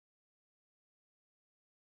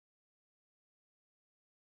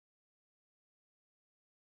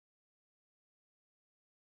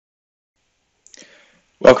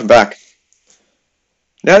Welcome back.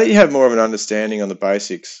 Now that you have more of an understanding on the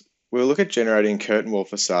basics, we'll look at generating a curtain wall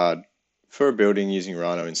facade for a building using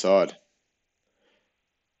Rhino.Inside.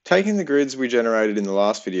 Taking the grids we generated in the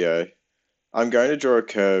last video, I'm going to draw a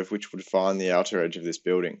curve which will define the outer edge of this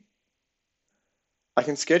building. I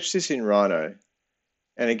can sketch this in Rhino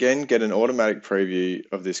and again get an automatic preview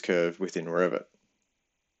of this curve within Revit.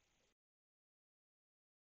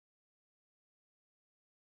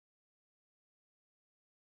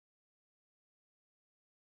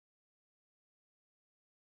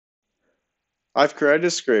 I've created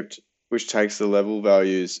a script which takes the level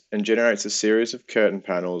values and generates a series of curtain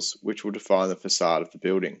panels which will define the facade of the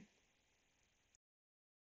building.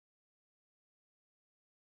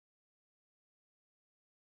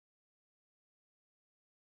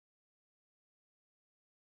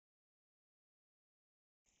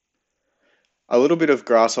 A little bit of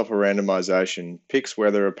grasshopper randomization picks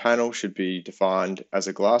whether a panel should be defined as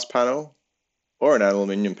a glass panel or an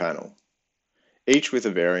aluminium panel, each with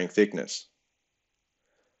a varying thickness.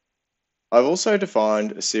 I've also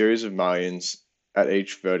defined a series of mullions at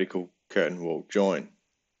each vertical curtain wall join.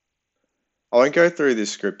 I won't go through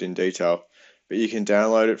this script in detail, but you can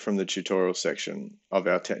download it from the tutorial section of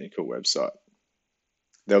our technical website.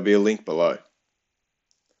 There'll be a link below.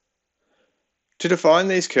 To define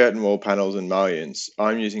these curtain wall panels and mullions,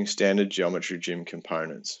 I'm using standard Geometry Gym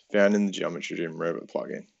components found in the Geometry Gym Revit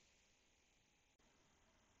plugin.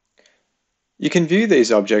 You can view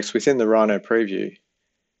these objects within the Rhino preview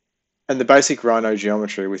and the basic Rhino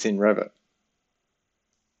geometry within Revit.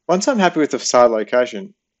 Once I'm happy with the facade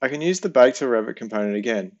location, I can use the Bake to Revit component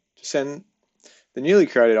again to send the newly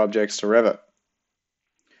created objects to Revit.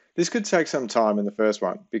 This could take some time in the first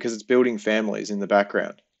one because it's building families in the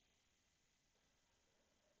background.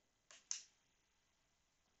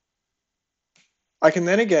 I can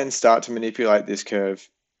then again start to manipulate this curve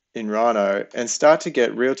in Rhino and start to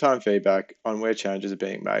get real-time feedback on where changes are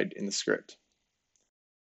being made in the script.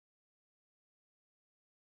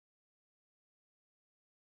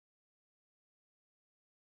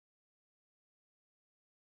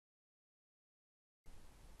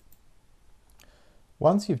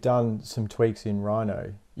 Once you've done some tweaks in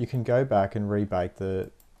Rhino, you can go back and rebake the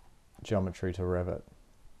geometry to Revit.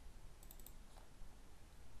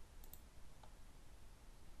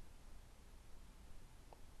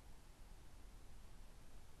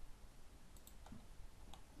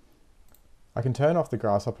 I can turn off the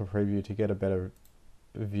grasshopper preview to get a better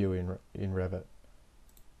view in Revit.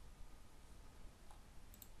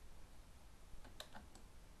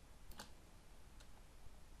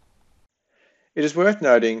 It is worth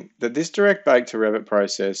noting that this direct bake to Revit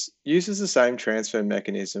process uses the same transfer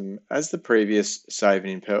mechanism as the previous save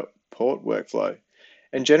and import workflow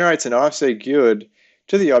and generates an IFC GUID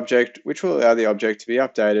to the object which will allow the object to be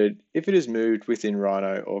updated if it is moved within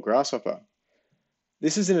Rhino or Grasshopper.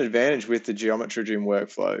 This is an advantage with the Geometry Gym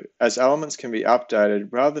workflow, as elements can be updated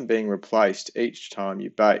rather than being replaced each time you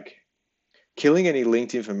bake, killing any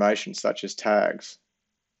linked information such as tags.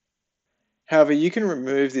 However, you can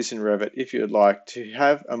remove this in Revit if you would like to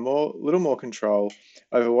have a little more control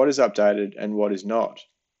over what is updated and what is not.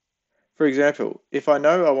 For example, if I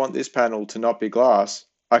know I want this panel to not be glass,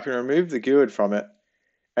 I can remove the GUID from it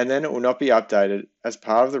and then it will not be updated as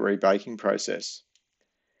part of the rebaking process.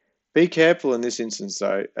 Be careful in this instance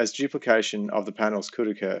though, as duplication of the panels could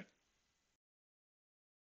occur.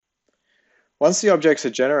 Once the objects are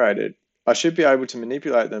generated, I should be able to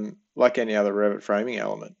manipulate them like any other Revit framing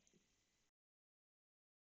element.